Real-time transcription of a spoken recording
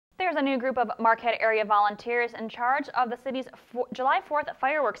There's a new group of Marquette area volunteers in charge of the city's July 4th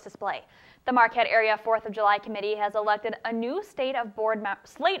fireworks display. The Marquette Area 4th of July Committee has elected a new slate of board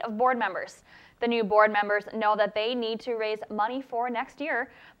members. The new board members know that they need to raise money for next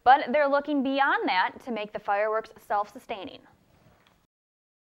year, but they're looking beyond that to make the fireworks self-sustaining.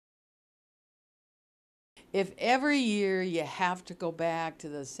 If every year you have to go back to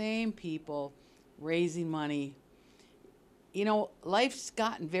the same people raising money, you know, life's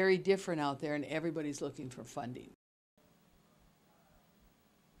gotten very different out there and everybody's looking for funding.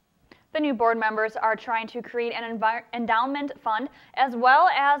 The new board members are trying to create an endowment fund as well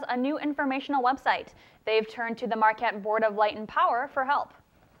as a new informational website. They've turned to the Marquette Board of Light and Power for help.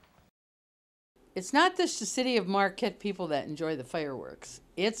 It's not just the city of Marquette people that enjoy the fireworks.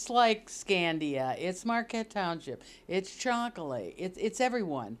 It's like Scandia, it's Marquette Township, it's Chocolate, it's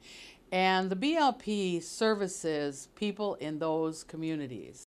everyone. And the BLP services people in those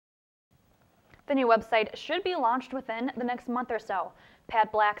communities. The new website should be launched within the next month or so.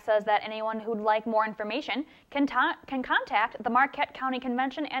 Pat Black says that anyone who'd like more information can contact the Marquette County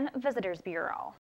Convention and Visitors Bureau.